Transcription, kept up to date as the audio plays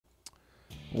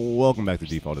Welcome back to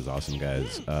Default is Awesome,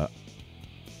 guys.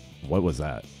 What was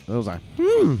that? That was like,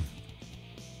 Is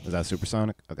that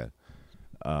supersonic? Okay.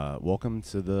 Welcome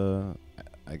to the,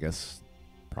 I guess,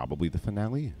 probably the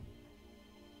finale.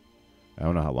 I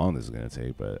don't know how long this is going to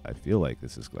take, but I feel like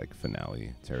this is like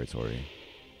finale territory.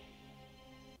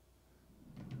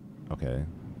 Okay.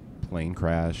 Plane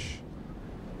crash.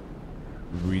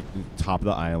 Top of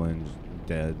the island,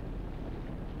 dead.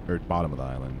 Or bottom of the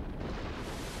island.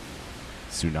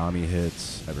 Tsunami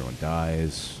hits, everyone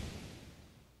dies.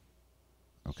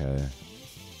 Okay.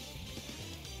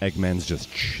 Eggman's just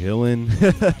chilling.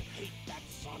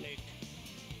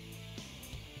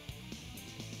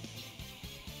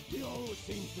 He always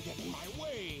seems to get in my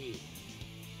way.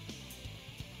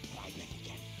 But I bet he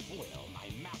can't foil my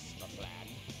master plan.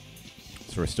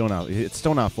 So it's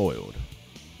still not foiled.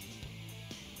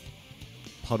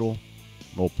 Puddle.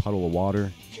 Little puddle of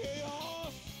water.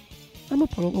 I'm a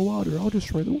puddle of water. I'll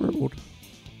destroy the world.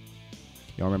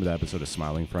 Y'all remember that episode of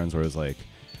Smiling Friends where it was like,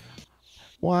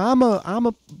 "Well, I'm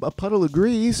a puddle of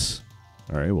grease."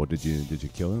 All right. Well, did you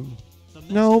kill him?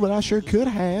 No, but I sure could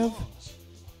have.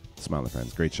 Smiling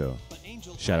Friends, great show.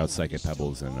 Shout out Psychic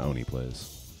Pebbles and Oni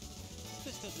plays.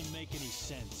 This doesn't make any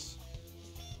sense.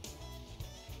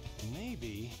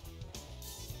 Maybe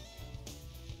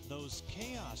those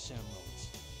Chaos Emeralds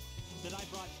that I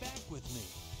brought back with me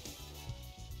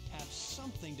have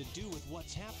something to do with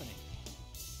what's happening.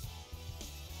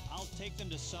 I'll take them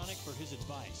to Sonic for his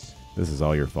advice. This is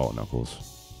all your fault,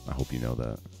 Knuckles. I hope you know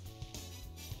that.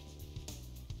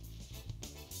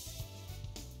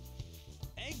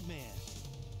 Eggman!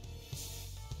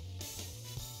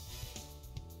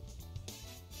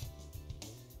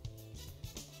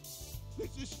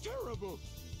 This is terrible.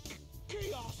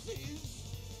 Chaos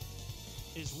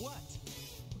Is what?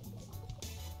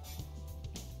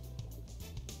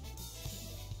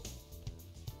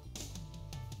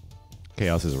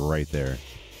 Chaos is right there.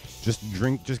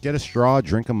 Just get a straw,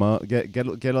 drink them up. Get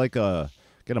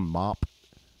a mop. Can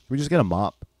we just get a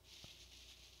mop?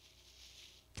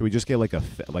 Can we just get like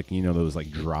those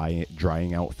like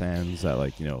drying out fans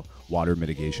that water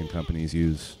mitigation companies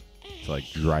use to like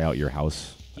dry out your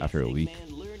house after a leak?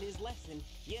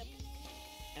 Yep.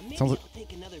 And maybe Sounds like, I'll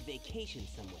take another vacation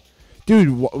somewhere.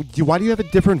 dude, why do you have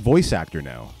a different voice actor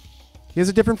now? He has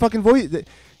a different fucking voice.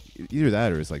 Either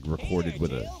that or it's like recorded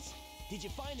with a. Did you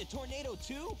find the tornado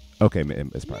too? Okay,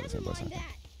 it's probably the same voice Mind actor.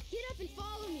 that. Get up and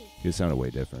follow me. He sounded way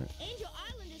different. Angel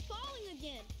Island is falling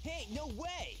again. Hey, no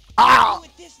way! Ah! Do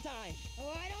it this time. Oh,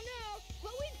 I don't know,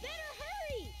 but we better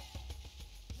hurry.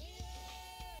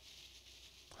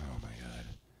 Oh my god.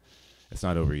 It's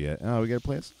not over yet. Oh, we gotta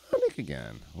play Sonic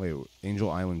again. Wait, Angel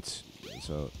Island.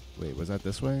 So, wait, was that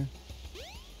this way?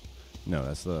 No,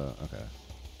 that's the. Okay.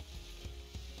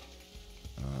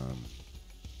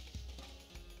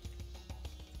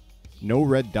 No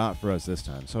red dot for us this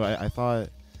time. So I thought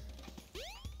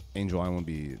Angel Island would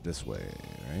be this way,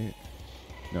 right?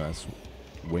 No, that's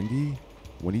Windy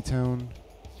Town.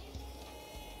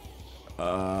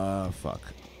 Fuck.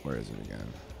 Where is it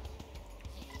again?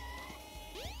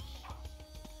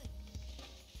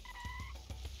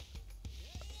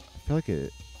 I feel like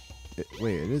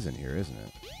wait, it is in here, isn't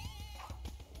it?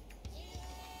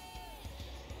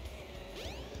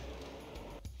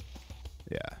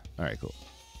 Yeah. All right, cool.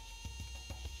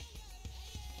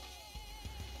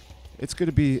 It's good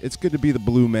to be the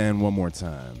blue man one more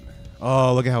time.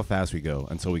 Oh, look at how fast we go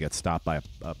until we get stopped by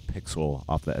a pixel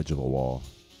off the edge of a wall.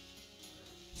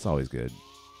 It's always good.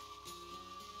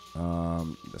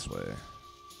 This way.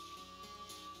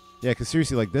 Yeah, because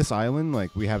seriously, like this island,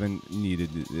 like we haven't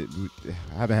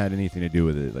haven't had anything to do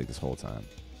with it like this whole time.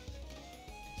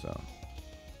 So.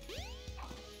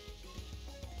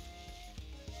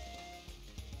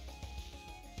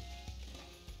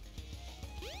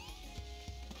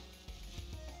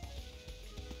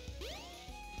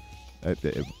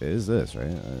 It is this, right?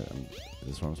 Is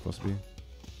this what I'm supposed to be?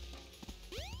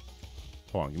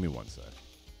 Hold on, give me one sec.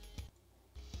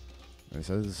 It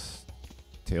says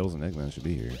Tails and Eggman should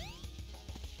be here.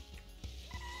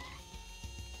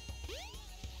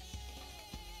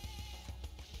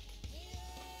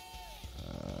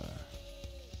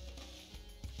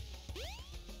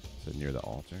 Is it near the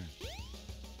altar?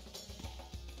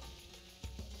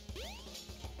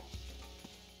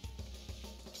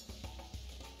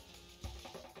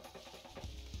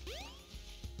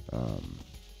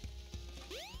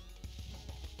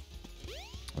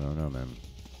 I don't know, man.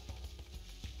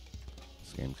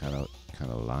 This game kind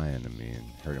of lying to me and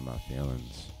hurting my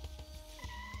feelings.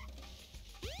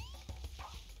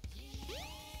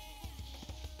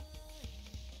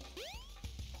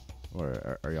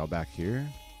 Are y'all back here?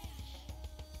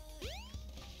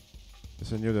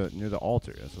 It's near the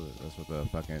altar. That's what the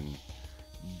fucking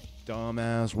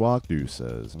dumbass walkthrough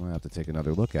says. I'm gonna have to take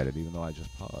another look at it, even though I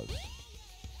just paused.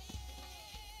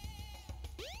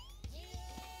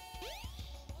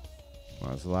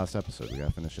 Well, it's the last episode. We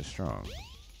gotta finish this strong.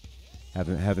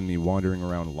 Having me wandering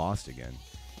around lost again.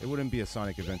 It wouldn't be a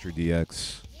Sonic Adventure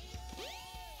DX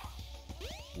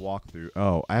walkthrough.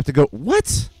 Oh, I have to go.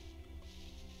 What?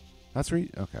 That's where.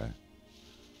 Okay.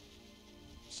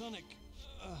 Sonic,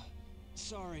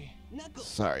 sorry. Knuckles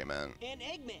Sorry, man. and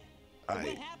Eggman. I-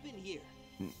 What happened here?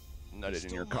 Nutted in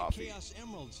Stole your my coffee. Chaos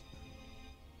Emeralds.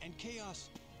 And Chaos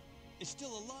is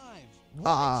still alive.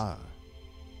 Ah.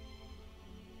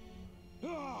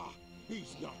 Ah,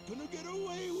 he's not gonna get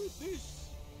away with this.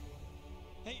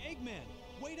 Hey, Eggman,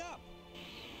 wait up.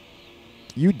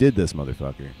 You did this,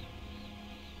 motherfucker.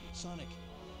 Sonic,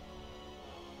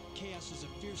 Chaos is a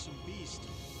fearsome beast.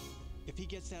 If he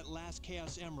gets that last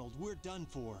Chaos Emerald, we're done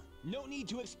for. No need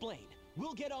to explain.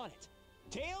 We'll get on it.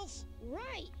 Tails?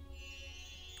 Right.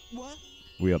 What?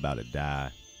 We about to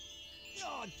die.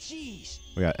 Oh, jeez.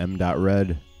 We got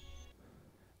M.Red.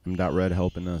 M.Red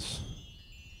helping us.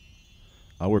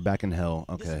 Oh, we're back in hell.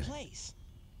 Okay. This place.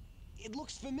 It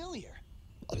looks familiar.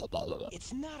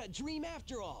 It's not a dream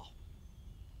after all.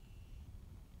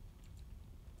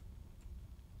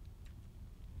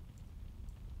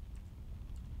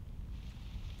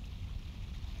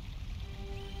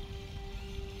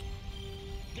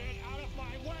 Get out of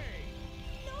my way!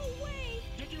 No way.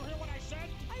 Did you hear what I said?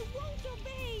 I won't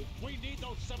obey. We need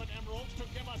those 7 emeralds to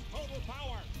give us total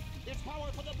power. It's power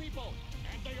for the people,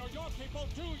 and they are your people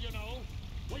too, you know.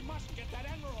 We must get that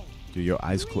emerald. Dude, your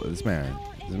eyes closed. This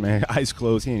man, eyes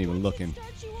closed. He ain't even Once it looking.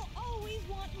 starts, you will always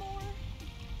want more.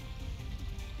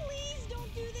 Please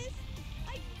don't do this.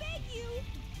 I beg you.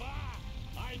 Bah!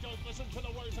 I don't listen to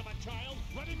the words of a child.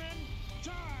 Ready, men?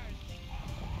 Charge!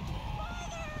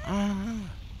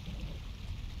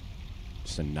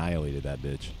 Just annihilated that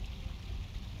bitch.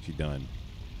 She done.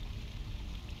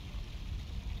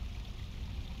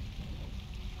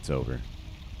 It's over.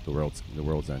 The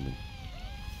world's ended.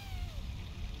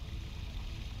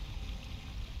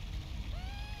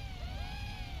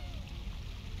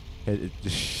 It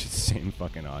just same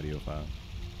fucking audio file.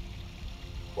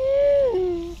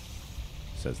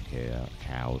 Says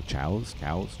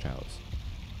cows.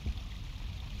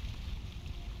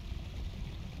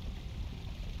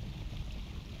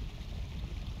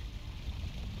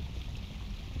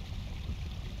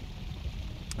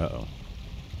 Uh-oh.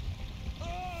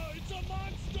 Oh, it's a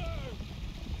monster!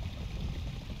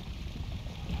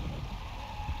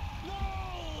 No!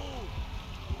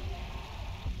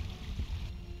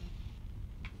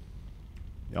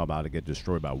 Y'all about to get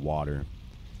destroyed by water.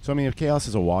 So I mean, if Chaos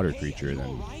is a water Hey, creature, are you then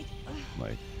all right?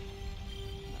 like,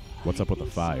 what's up with the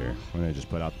fire? When they just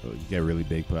put out, get really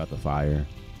big, put out the fire.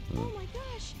 Oh my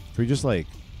gosh. If we just like,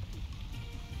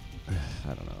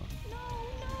 I don't know. No,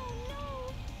 no,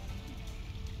 no.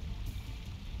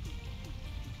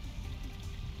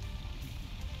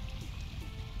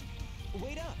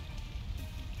 Wait up.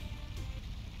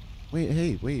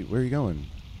 Wait, where are you going?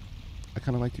 I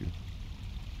kind of like you.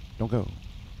 Don't go.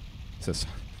 It says,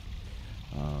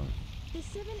 The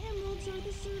 7 emeralds are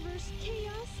the servers.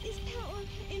 Chaos is power,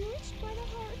 enriched by the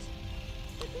heart.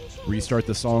 The controls restart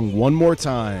the are song activated one more by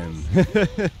time.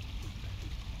 chaos.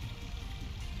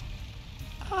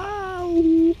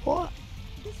 Ow, what?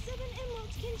 The 7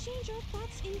 emeralds can change our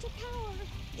thoughts into power.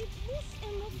 If this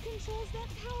emerald controls that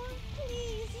power,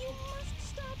 please, you must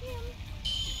stop him.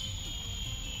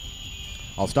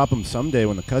 I'll stop him someday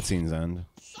when the cutscenes end.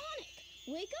 Sonic,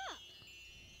 wake up.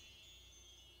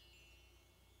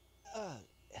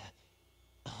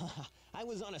 I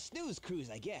was on a snooze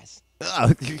cruise, I guess.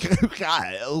 Oh,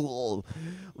 God.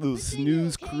 Little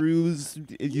snooze cruise.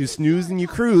 If you snooze and you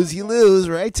cruise, you lose,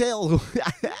 right, Tail?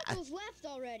 Knuckles left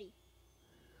already.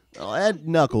 Oh, that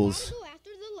Knuckles. We gotta go after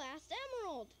the last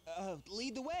emerald.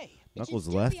 Lead the way. Knuckles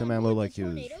should left. be The on man board looked like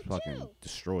the he was Tornado fucking too.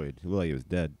 destroyed. He looked like he was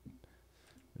dead.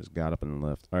 Just got up and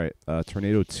left. All right,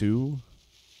 Tornado 2.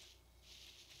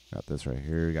 Got this right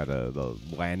here. Got the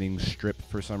landing strip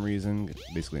for some reason.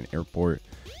 Basically an airport.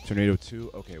 Tornado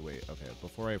 2. Okay, wait. Okay,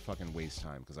 before I fucking waste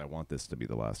time, because I want this to be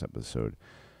the last episode.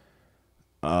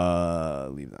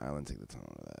 Leave the island. Take the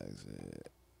tunnel to the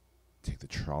exit. Take the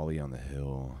trolley on the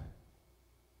hill.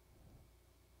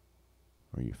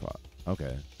 Where you fought.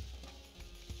 Okay.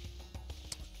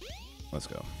 Let's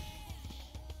go.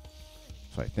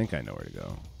 So I think I know where to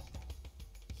go.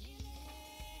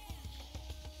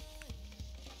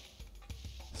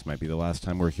 This might be the last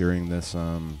time we're hearing this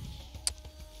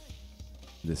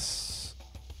this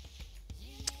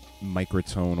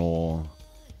microtonal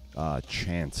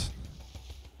chant.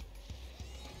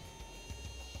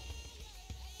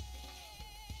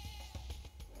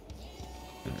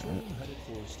 The train headed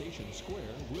for Station Square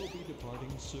will be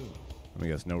departing soon. Let me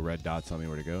guess, no red dots tell me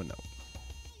where to go? No.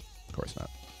 Of course not.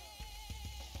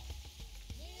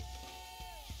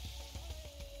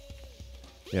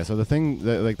 Yeah, so the thing,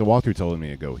 like the walkthrough told me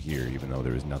to go here, even though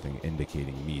there was nothing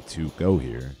indicating me to go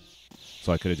here.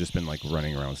 So I could have just been like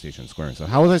running around Station Square. So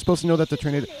how was I supposed to know that the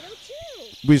tornado?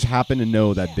 We just happened to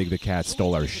know that Big the Cat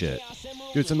stole our shit.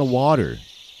 Dude, it's in the water.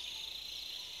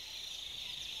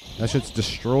 That shit's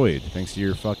destroyed thanks to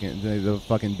your fucking the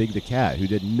fucking Big the Cat, who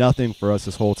did nothing for us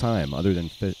this whole time other than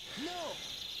fit. No!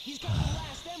 He's got the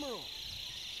last emerald!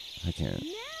 I can't. Now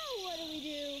what do we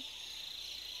do?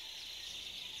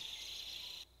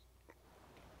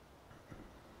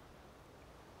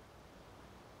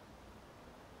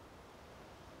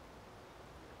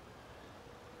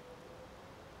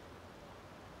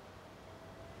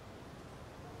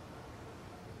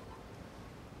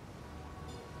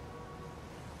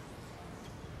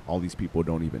 All these people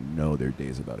don't even know their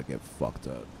day's about to get fucked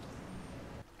up.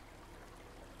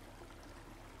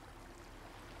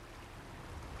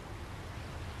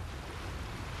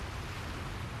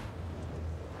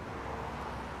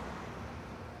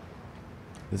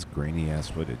 This grainy ass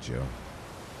footage, yo.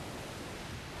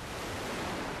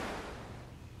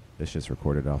 This shit's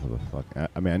recorded off of a fuck.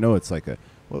 I mean, I know it's like a.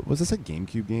 What, was this a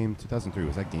GameCube game? 2003.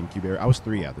 Was that GameCube era? I was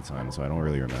 3 at the time, so I don't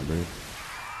really remember.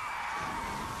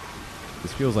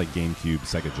 This feels like GameCube,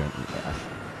 Sega Gen.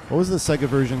 What was the Sega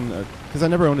version? Because I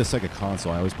never owned a Sega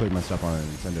console. I always played my stuff on a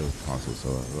Nintendo console. So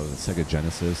it was Sega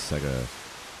Genesis, Sega.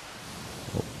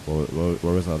 What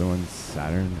was the other one?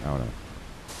 Saturn? I don't know.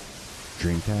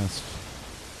 Dreamcast?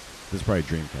 This is probably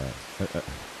Dreamcast.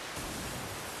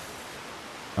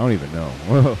 I don't even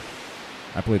know.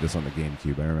 I played this on the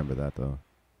GameCube. I remember that though.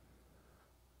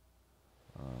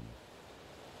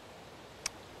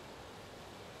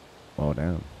 Oh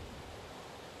damn.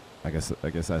 I guess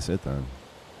that's it then.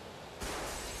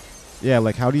 Yeah,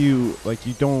 like how do you like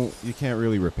you can't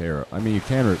really repair. I mean you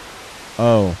can.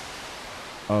 Oh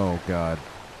god.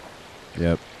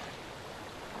 Yep.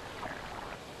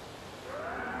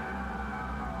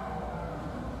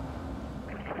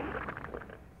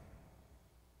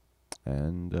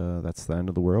 And that's the end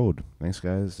of the world. Thanks,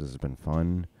 guys. This has been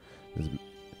fun. This is,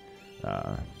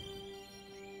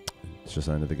 it's just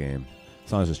the end of the game.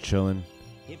 Song's just chilling.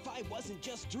 If I wasn't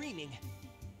just dreaming,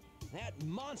 that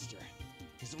monster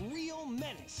is a real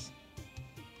menace.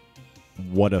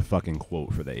 What a fucking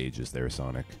quote for the ages there,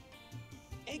 Sonic.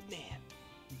 Eggman.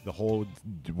 The whole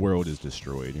world is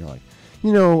destroyed. You're like,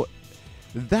 you know,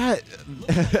 that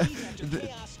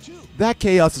that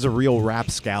chaos is a real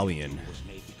rapscallion.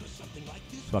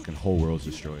 Fucking whole world's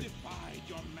destroyed.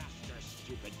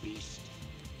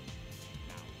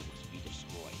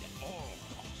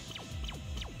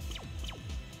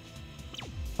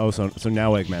 Oh, so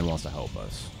now Eggman wants to help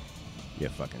us. You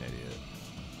fucking idiot.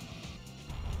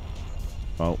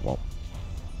 Oh, well.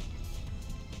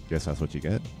 Guess that's what you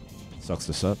get. Sucks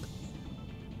to suck.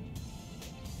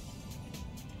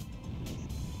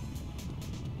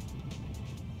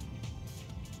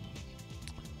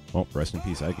 Well, rest in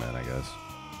peace, Eggman, I guess.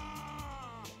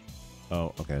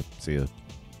 Oh, okay. See ya.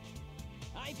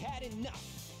 I've had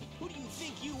enough. Who do you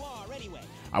think you are, anyway?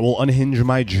 I will unhinge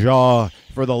my jaw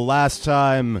for the last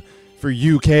time for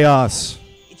you, Chaos.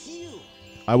 It's you.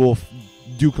 I will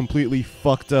do completely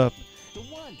fucked up The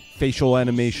one. facial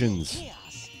animations.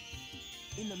 Chaos.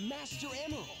 In the Master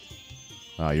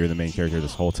Emerald. You're the main character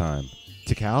this whole time.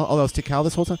 Tikal? Oh, that was Tikal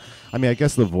this whole time? I mean, I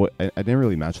guess the voice... I didn't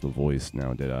really match the voice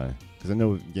now, did I? Because I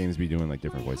know games be doing, like,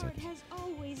 different My voice heart actors. has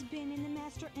always been in the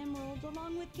Master Emerald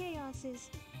along with Chaos's.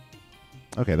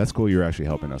 Okay, that's cool you're actually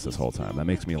helping us this whole time. That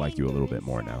makes me like you a little bit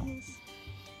more now.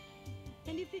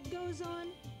 And if it goes on,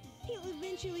 he'll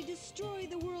eventually destroy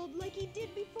the world like he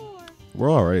did before.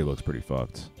 World already looks pretty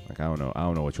fucked. Like, I don't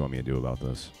know what you want me to do about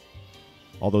this.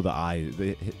 Although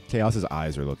Chaos's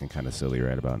eyes are looking kind of silly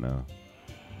right about now.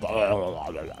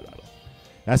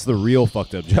 That's the real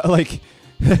fucked up jaw. Like,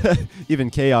 even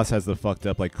Chaos has the fucked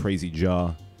up, like, crazy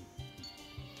jaw.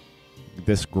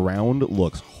 This ground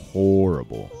looks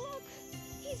horrible. Look,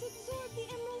 he's absorbed the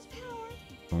Emerald's power.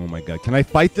 Oh my god. Can I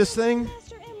fight this thing?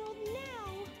 Master Emerald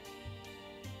now.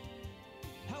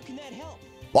 How can that help?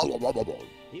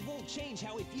 It won't change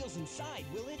how he feels inside,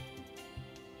 will it?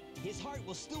 His heart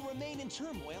will still remain in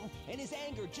turmoil, and his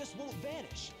anger just won't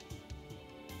vanish.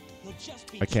 He'll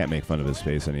just be I can't make fun of his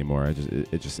forever. face anymore.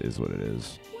 It just is what it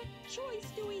is. What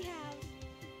choice do we have?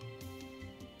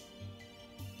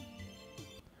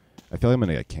 I feel like I'm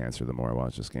gonna get cancer the more I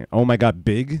watch this game. Oh my god,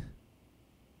 big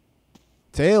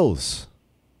Tails,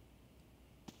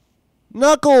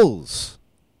 Knuckles,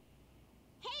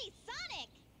 Hey, Sonic!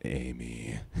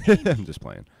 Amy. I'm just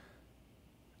playing.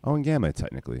 Oh, and Gamma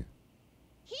technically.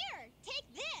 Here, take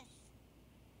this!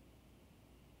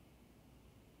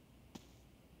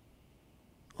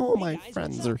 Oh, Hey my guys,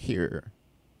 friends what's up? are here.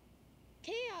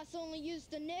 Chaos only used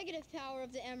the negative power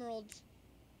of the emeralds.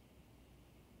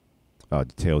 Oh,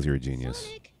 Tails, you're a genius.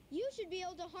 Sonic, you should be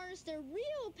able to harness their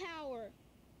real power.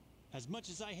 As much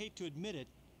as I hate to admit it,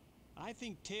 I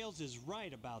think Tails is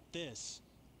right about this.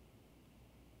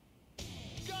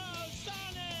 Go,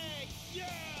 Sonic! Yeah,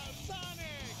 Sonic!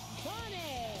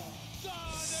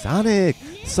 Sonic,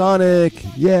 Sonic,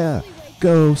 yeah.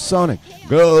 Go Sonic,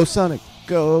 go Sonic,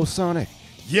 go Sonic.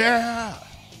 Yeah.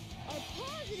 Our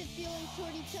positive feelings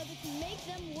toward each other can make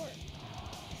them work.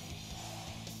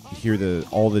 You hear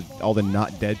all the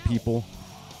not dead people.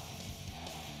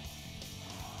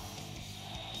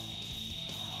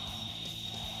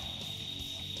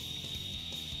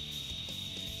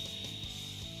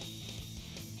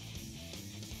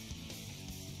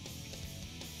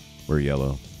 We're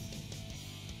yellow.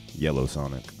 Yellow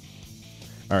Sonic.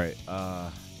 All right,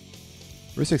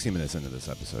 we're 16 minutes into this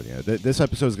episode. Yeah, this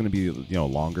episode is gonna be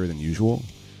longer than usual,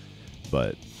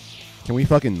 but can we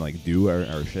fucking like do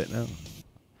our shit now?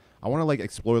 I want to like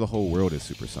explore the whole world as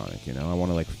Super Sonic. I want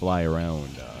to like fly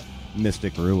around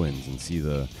Mystic Ruins and see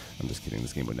the. I'm just kidding.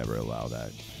 This game would never allow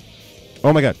that.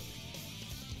 Oh my god.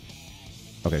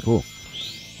 Okay, cool.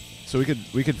 So we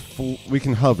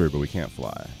can hover, but we can't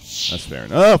fly. That's fair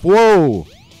enough. Whoa.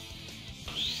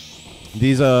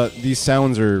 These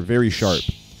sounds are very sharp.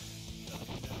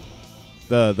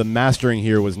 The mastering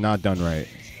here was not done right.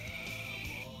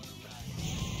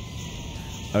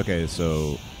 Okay,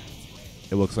 so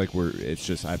it looks like it's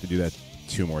just I have to do that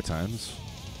 2 more times.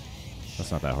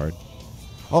 That's not that hard.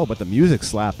 Oh, but the music's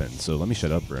slapping, so let me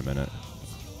shut up for a minute.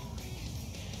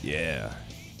 Yeah.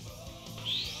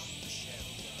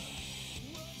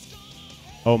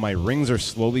 Oh, my rings are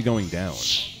slowly going down.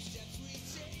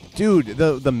 Dude,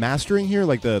 the mastering here,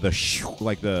 like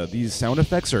these sound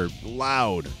effects are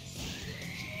loud.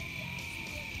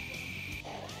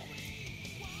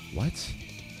 What?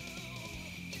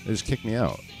 They just kicked me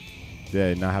out.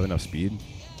 Did I not have enough speed?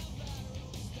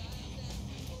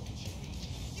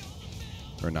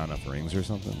 Or not enough rings or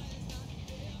something?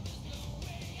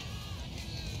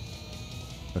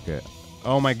 Okay.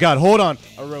 Oh my god, hold on!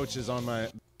 A roach is on my...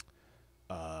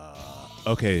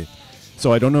 Okay.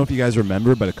 So I don't know if you guys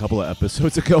remember, but a couple of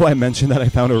episodes ago I mentioned that I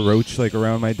found a roach like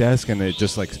around my desk and it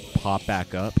just like popped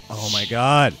back up. Oh my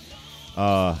god.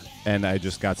 And I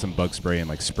just got some bug spray and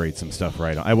like sprayed some stuff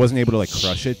right on. I wasn't able to like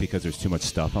crush it because there's too much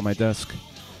stuff on my desk.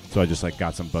 So I just like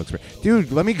got some bug spray.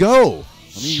 Dude, let me go.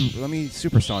 Let me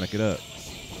supersonic it up.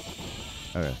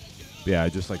 Okay. Yeah, I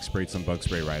just like sprayed some bug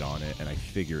spray right on it and I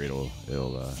figure it'll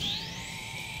come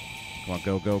on,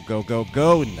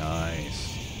 go. Nice.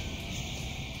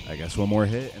 I guess one more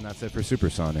hit, and that's it for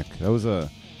Supersonic. That was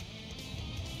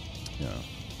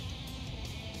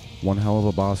one hell of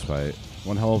a boss fight.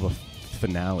 One hell of a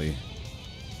finale.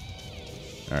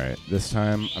 All right, this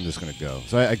time I'm just going to go.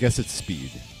 So I guess it's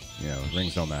speed.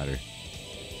 Rings don't matter.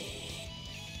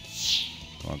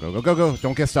 Come on, go.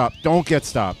 Don't get stopped. Don't get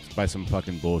stopped by some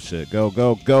fucking bullshit. Go.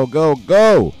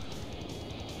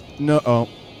 No, oh.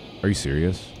 Are you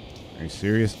serious? Are you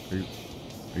serious? Are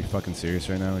you fucking serious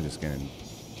right now? I'm just getting...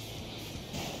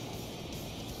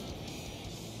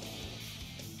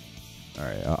 All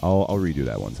right, I'll redo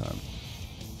that one time.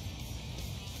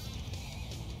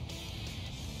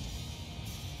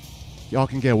 Y'all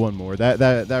can get one more.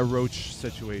 That roach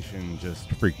situation just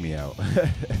freaked me out.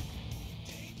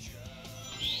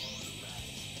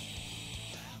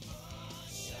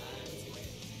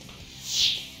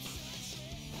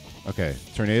 Okay,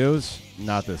 tornadoes,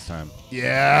 not this time.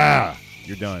 Yeah,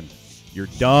 you're done. You're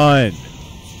done.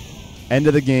 End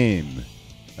of the game.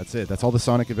 That's it. That's all the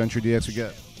Sonic Adventure DX we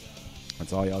get.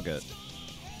 That's all y'all get.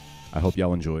 I hope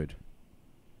y'all enjoyed.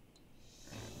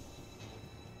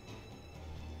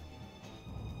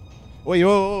 Wait,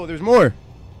 whoa, there's more.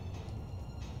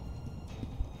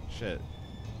 Shit.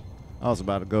 I was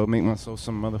about to go make myself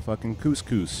some motherfucking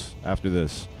couscous after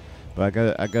this. But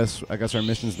I guess our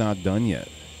mission's not done yet.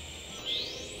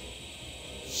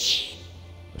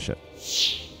 Oh, shit.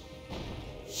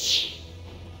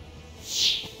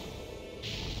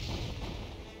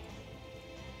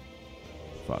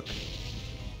 Fuck.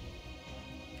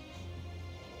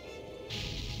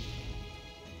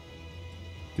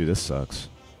 Dude, this sucks.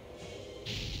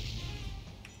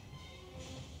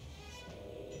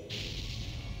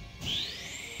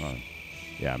 Hold on.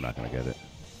 Yeah, I'm not gonna get it.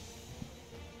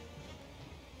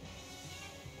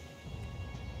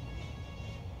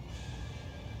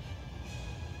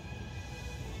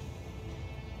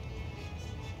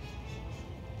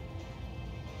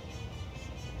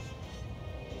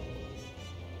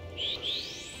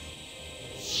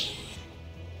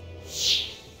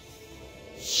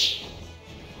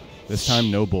 This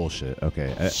time, no bullshit.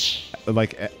 Okay.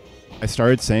 I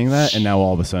started saying that, and now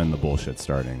all of a sudden the bullshit's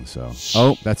starting, so.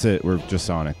 Oh, that's it. We're just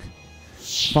Sonic.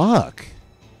 Fuck.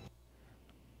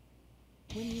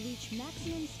 When you reach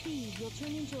maximum speed, you'll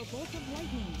turn into a bolt of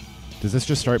lightning. Does this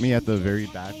just start me at the very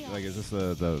back? Like, is this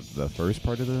the first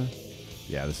part of the...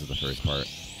 Yeah, this is the first part.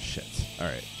 Shit.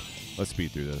 Alright. Let's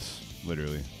speed through this.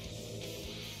 Literally.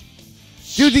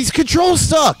 Dude, these controls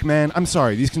suck, man. I'm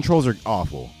sorry. These controls are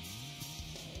awful.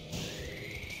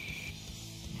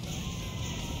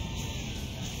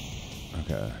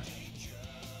 Okay.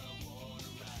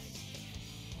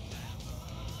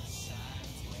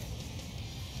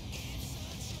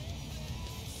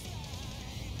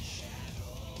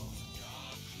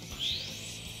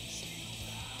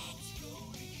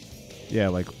 Yeah,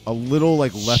 like a little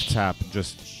like left tap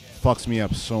just fucks me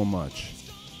up so much.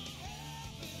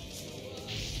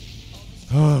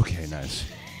 Okay, nice.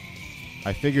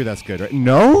 I figure that's good, right?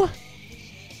 No?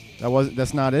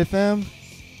 That's not it, fam?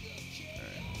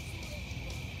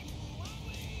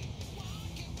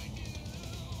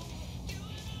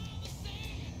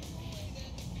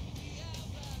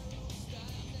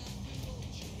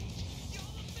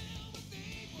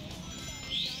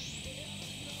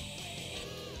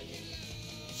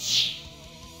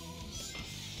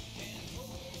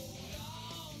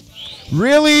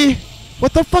 Really?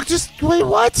 What the fuck just... Wait,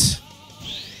 what?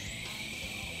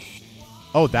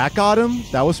 Oh, that got him?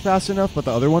 That was fast enough, but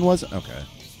the other one wasn't? Okay.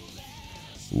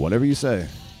 Whatever you say.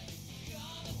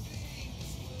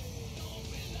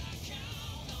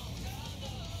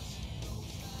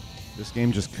 This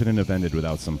game just couldn't have ended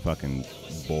without some fucking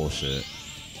bullshit.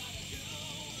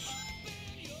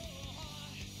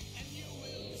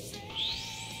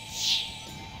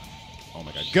 Oh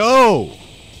my god. Go!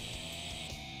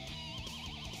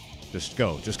 Just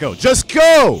go, just go, just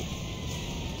go!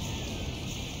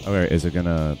 Okay, is it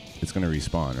gonna... It's gonna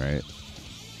respawn, right?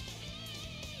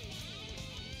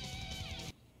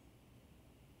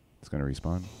 It's gonna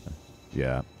respawn?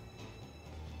 Yeah.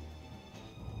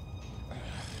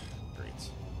 Great.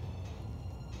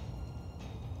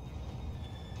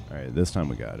 Alright, this time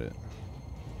we got it.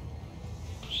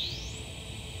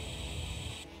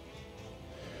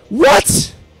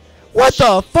 What?! What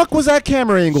the fuck was that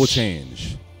camera angle change?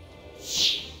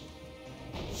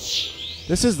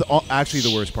 This is actually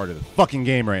the worst part of the fucking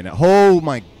game right now. Oh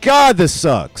my god, this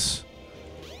sucks.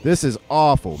 This is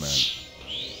awful, man.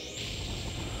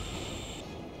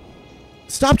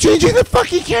 Stop changing the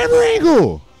fucking camera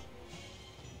angle!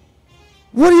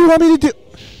 What do you want me to do?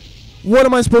 What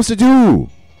am I supposed to do?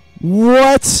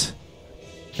 What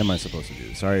am I supposed to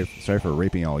do? Sorry for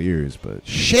raping all ears, but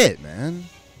shit, man.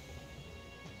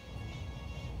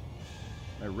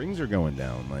 My rings are going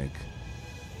down, like...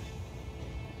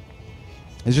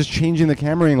 It's just changing the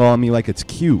camera angle on me like it's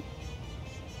cute.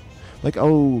 Like,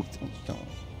 oh,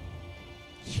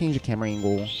 change the camera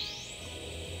angle.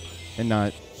 And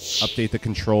not update the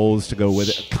controls to go with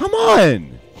it. Come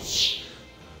on!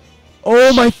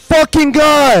 Oh my fucking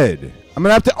god! I'm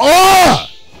gonna have to... Oh!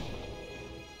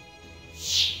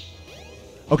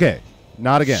 Okay,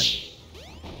 not again.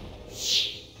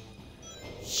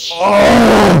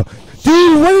 Oh!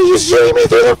 Dude, why are you shooting me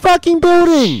through the fucking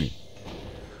building?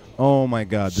 Oh my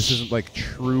god, this is like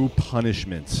true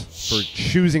punishment for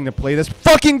choosing to play this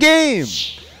fucking game!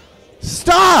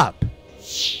 Stop!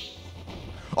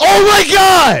 Oh my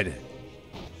god!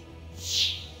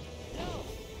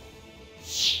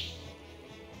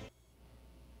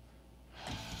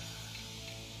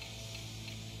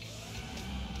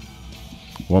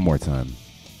 One more time.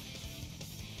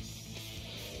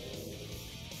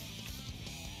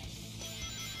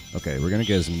 Okay, we're going to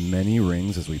get as many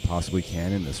rings as we possibly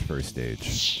can in this first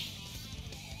stage.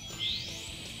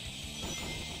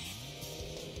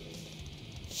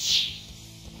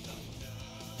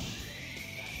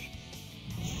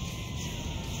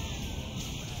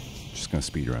 Just going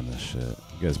to speedrun this shit.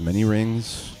 Get as many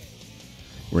rings.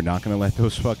 We're not going to let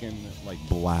those fucking, like,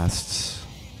 blasts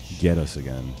get us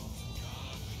again.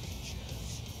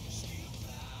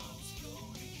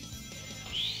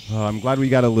 I'm glad we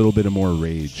got a little bit of more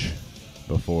rage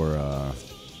before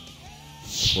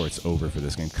it's over for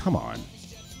this game. Come on.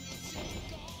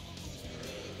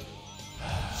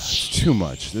 It's too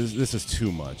much. This is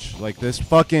too much. Like, this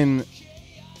fucking...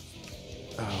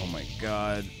 Oh, my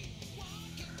god.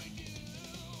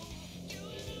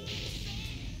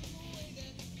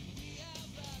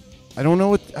 I don't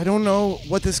know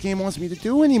what this game wants me to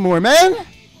do anymore, man.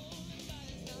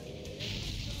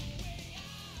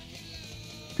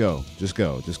 Go. Just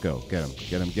go. Just go. Get him.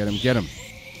 Get him. Get him. Get him.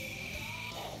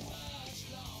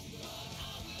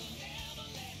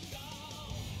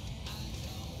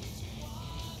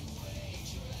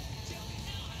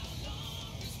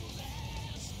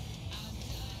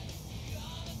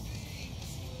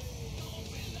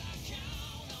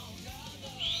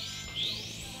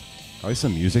 Probably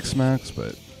some music smacks,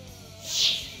 but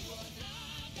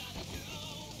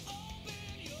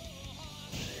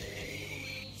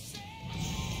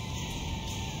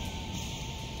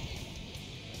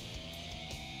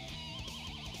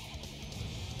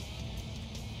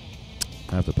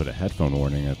I have to put a headphone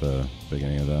warning at the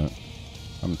beginning of that.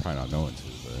 I'm probably not going to,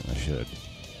 but I should.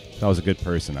 If I was a good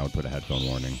person, I would put a headphone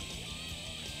warning.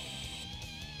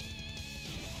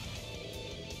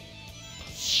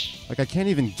 Like, I can't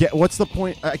even get... What's the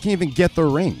point? I can't even get the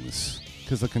rings.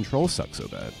 Because the controls suck so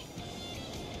bad.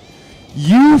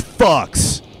 You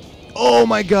fucks! Oh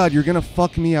my god, you're gonna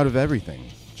fuck me out of everything.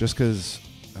 Just because...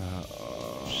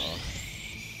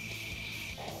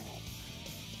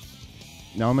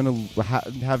 now I'm gonna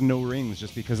have no rings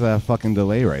just because of that fucking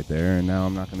delay right there. And now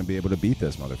I'm not gonna be able to beat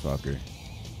this motherfucker.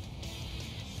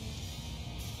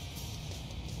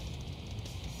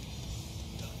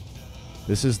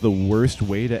 This is the worst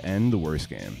way to end the worst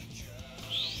game.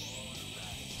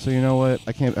 So you know what?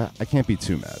 I can't be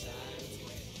too mad.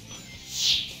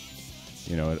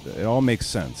 You know, it all makes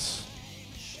sense.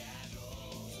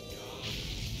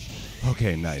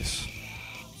 Okay, nice.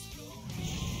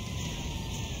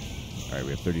 All right, we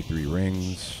have 33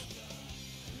 rings.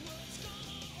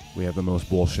 We have the most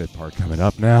bullshit part coming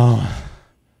up now.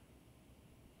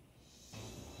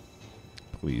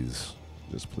 Please,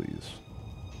 just please.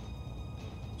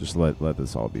 Just let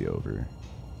this all be over.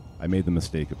 I made the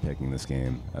mistake of picking this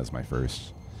game as my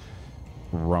first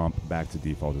romp back to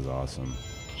Default is Awesome.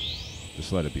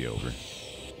 Just let it be over.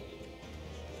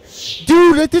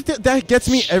 Dude, that gets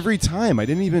me every time. I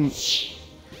didn't even...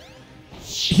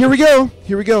 Here we go.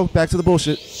 Here we go. Back to the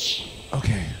bullshit.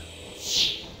 Okay.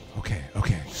 Okay,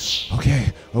 okay.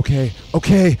 Okay, okay,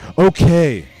 okay,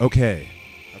 okay, okay.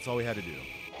 That's all we had to do.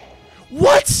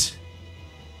 What?!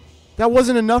 That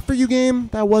wasn't enough for you, game?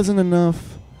 That wasn't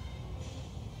enough.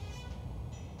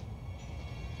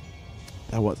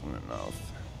 That wasn't enough.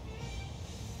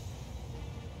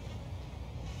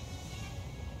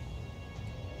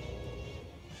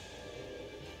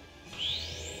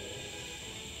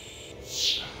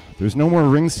 There's no more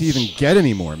rings to even get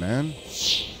anymore, man.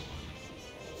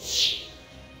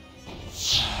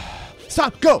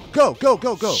 Stop! Go! Go! Go!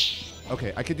 Go! Go!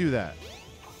 Okay, I could do that.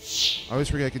 I always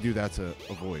forget I could do that to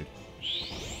avoid.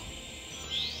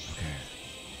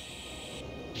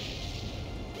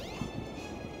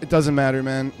 It doesn't matter,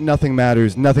 man. Nothing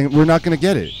matters. Nothing. We're not going to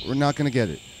get it. We're not going to get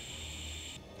it.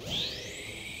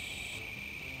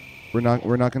 We're not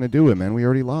going to do it, man. We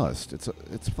already lost.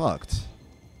 It's fucked.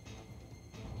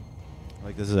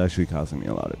 Like, this is actually causing me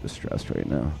a lot of distress right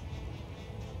now.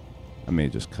 I may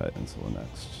just cut until the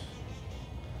next.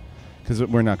 Because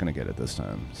we're not going to get it this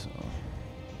time, so...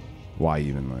 Why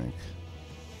even, like...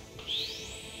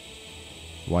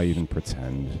 Why even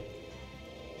pretend?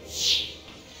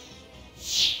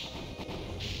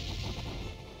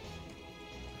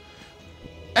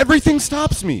 Everything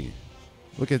stops me!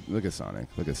 Look at Sonic.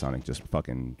 Look at Sonic just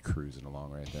fucking cruising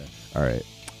along right there. Alright,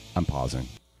 I'm pausing.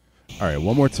 Alright,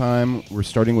 one more time. We're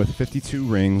starting with 52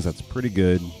 rings. That's pretty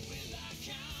good.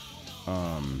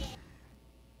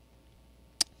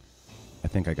 I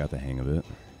think I got the hang of it.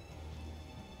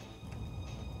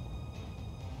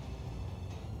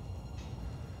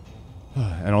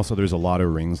 And also, there's a lot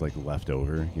of rings like left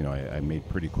over. You know, I made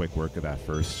pretty quick work of that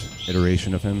first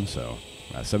iteration of him. So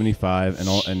 75,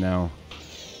 and now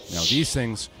these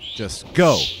things just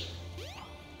go.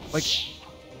 Like,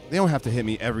 they don't have to hit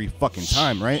me every fucking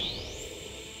time, right?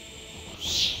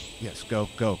 Yes, go,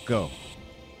 go, go.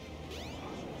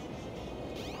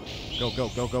 Go, go,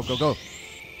 go, go, go, go.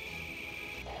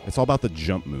 It's all about the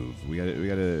jump move. We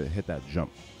gotta hit that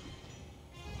jump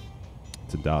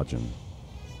to dodge him.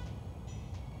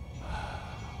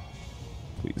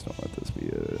 Please don't let this be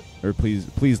it. Or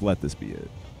please let this be it.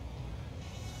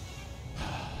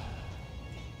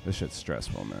 This shit's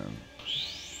stressful, man.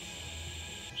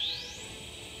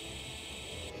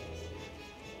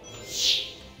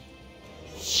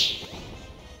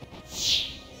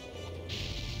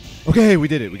 Okay, we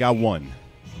did it. We got one.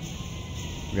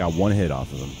 We got one hit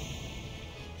off of him.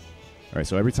 All right,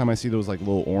 so every time I see those like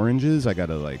little oranges, I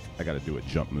gotta do a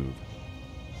jump move.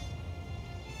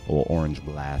 Little orange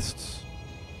blasts.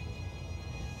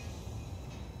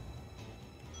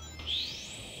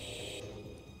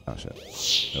 Oh shit!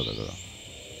 No, no, no, no.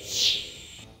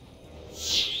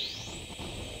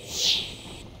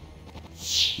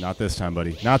 Not this time,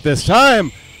 buddy. Not this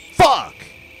time! Fuck!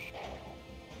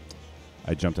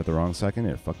 I jumped at the wrong second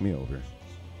and it fucked me over.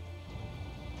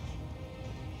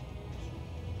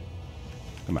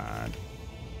 Come on.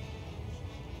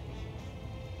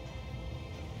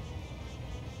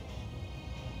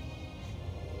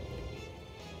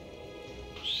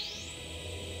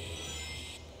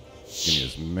 Give me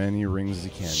as many rings as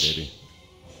you can, baby.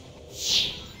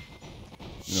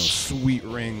 You know, sweet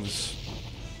rings.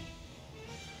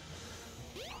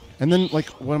 And then, like,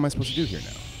 what am I supposed to do here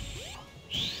now?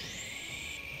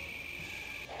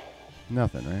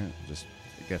 Nothing, right? Just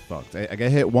get fucked. I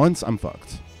get hit once, I'm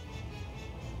fucked.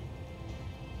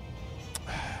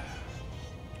 I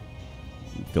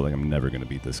feel like I'm never going to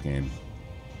beat this game.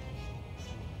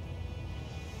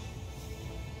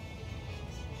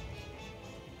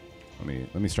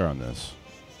 Let me start on this.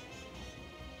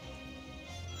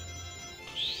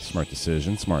 Smart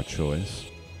decision, smart choice.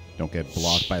 Don't get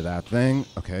blocked by that thing.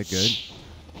 Okay, good.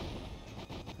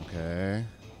 Okay.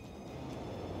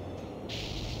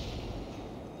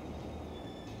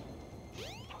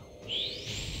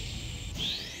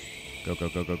 Go, go,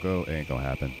 go, go, go. It ain't gonna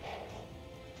happen.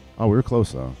 Oh, we were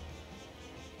close, though.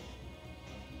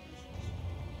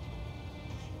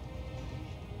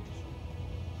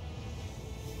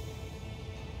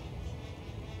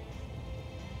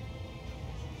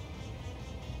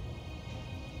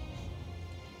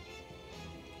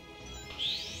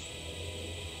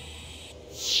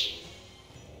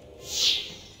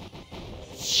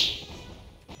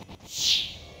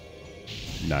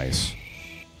 Nice.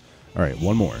 All right,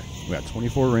 one more. We got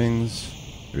 24 rings.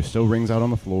 There's still rings out on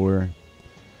the floor.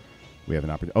 We have an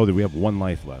opportunity. Oh, we have one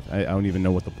life left. I don't even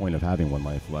know what the point of having one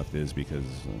life left is because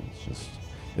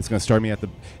it's going to start me at the...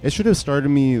 It should have started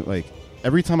me, like,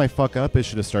 every time I fuck up, it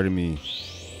should have started me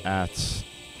at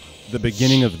the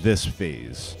beginning of this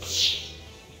phase.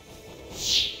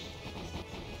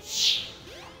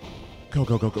 Go,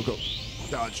 go, go, go, go.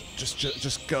 Dodge.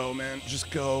 Just go, man.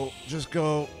 Just go. Just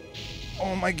go.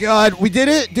 Oh my god, we did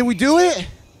it? Did we do it?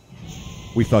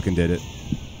 We fucking did it.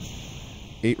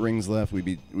 8 rings left.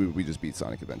 We just beat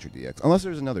Sonic Adventure DX. Unless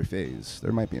there's another phase.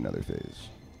 There might be another phase.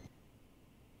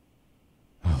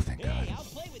 Oh, thank God. I'll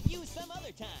play with you some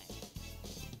other time.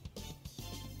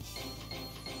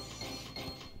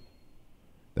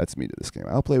 That's me to this game.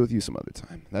 I'll play with you some other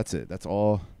time. That's it. That's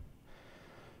all.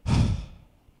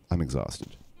 I'm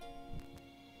exhausted.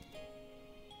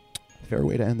 Fair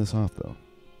way to end this off, though.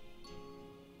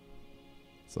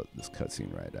 Let's let this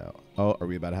cutscene ride out. Oh, are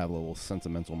we about to have a little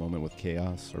sentimental moment with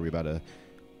Chaos? Are we about to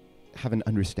have an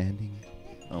understanding?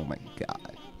 Oh my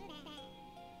god.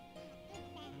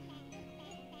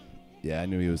 Yeah, I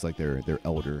knew he was like their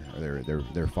elder, or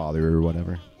their father or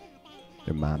whatever.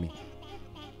 Their mommy.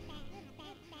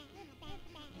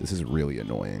 This is really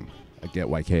annoying. I get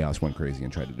why Chaos went crazy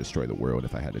and tried to destroy the world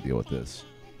if I had to deal with this.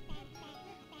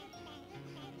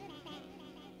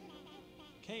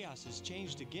 Chaos has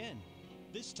changed again.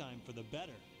 This time for the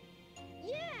better.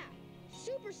 Yeah!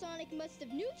 Supersonic must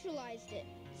have neutralized it,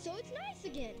 so it's nice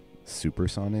again.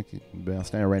 Supersonic? I'll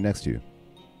stand right next to you.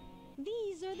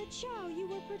 These are the Chow you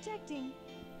were protecting.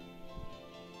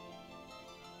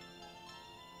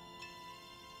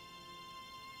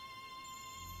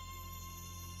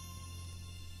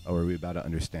 Oh, are we about to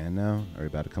understand now? Are we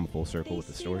about to come full circle with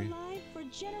the story? They stayed alive for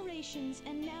generations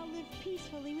and now live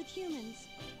peacefully with humans.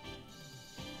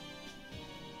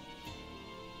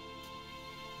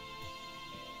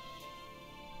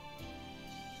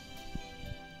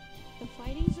 The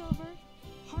fighting's over,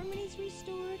 harmony's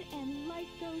restored, and life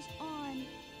goes on.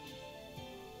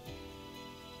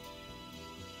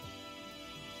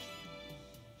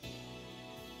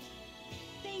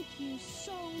 Thank you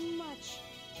so much.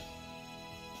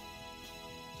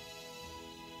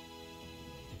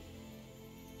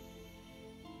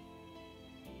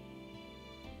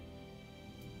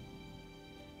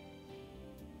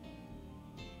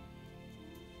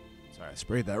 Sorry, I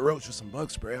sprayed that roach with some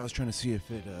bug spray. I was trying to see if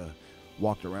it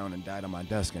walked around and died on my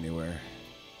desk anywhere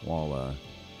while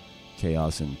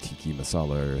Chaos and Tiki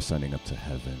Masala are ascending up to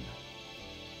heaven.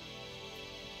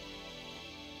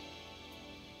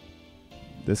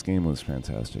 This game was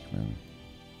fantastic, man.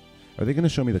 Are they going to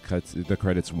show me the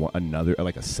credits another,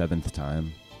 like a 7th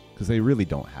time? Because they really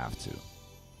don't have to.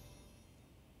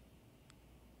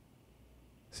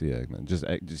 See Eggman,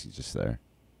 just there.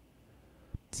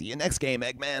 See you next game,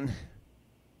 Eggman.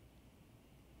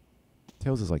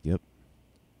 Tails is like, yep.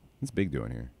 What's Big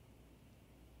doing here?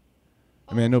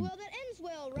 I mean, I know Well, that ends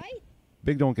well, right?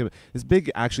 Big don't give it. Is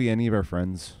Big actually any of our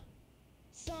friends?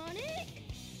 Sonic?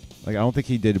 Like, I don't think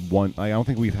he did one. I don't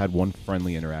think we've had one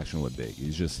friendly interaction with Big. He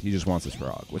just wants his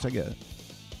frog, which I get.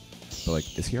 But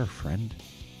like, is he our friend?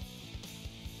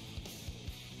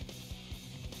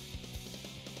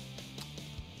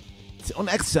 Till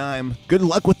next time. Good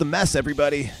luck with the mess,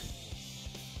 everybody.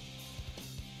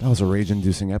 That was a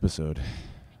rage-inducing episode.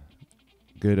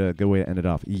 Good way to end it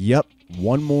off. Yep,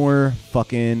 one more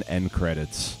fucking end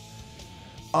credits.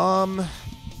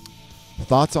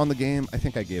 Thoughts on the game? I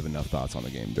think I gave enough thoughts on the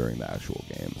game during the actual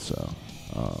game, so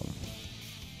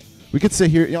we could sit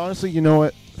here. Honestly, you know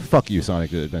what? Fuck you,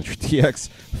 Sonic Adventure DX.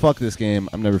 Fuck this game.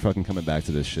 I'm never fucking coming back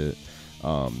to this shit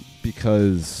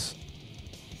because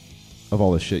of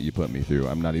all the shit you put me through.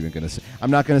 I'm not even gonna.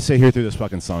 I'm not gonna sit here through this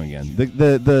fucking song again.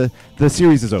 The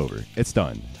series is over. It's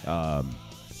done. I'm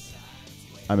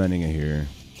ending it here.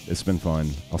 It's been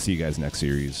fun. I'll see you guys next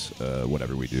series.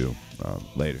 Whatever we do.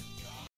 Later.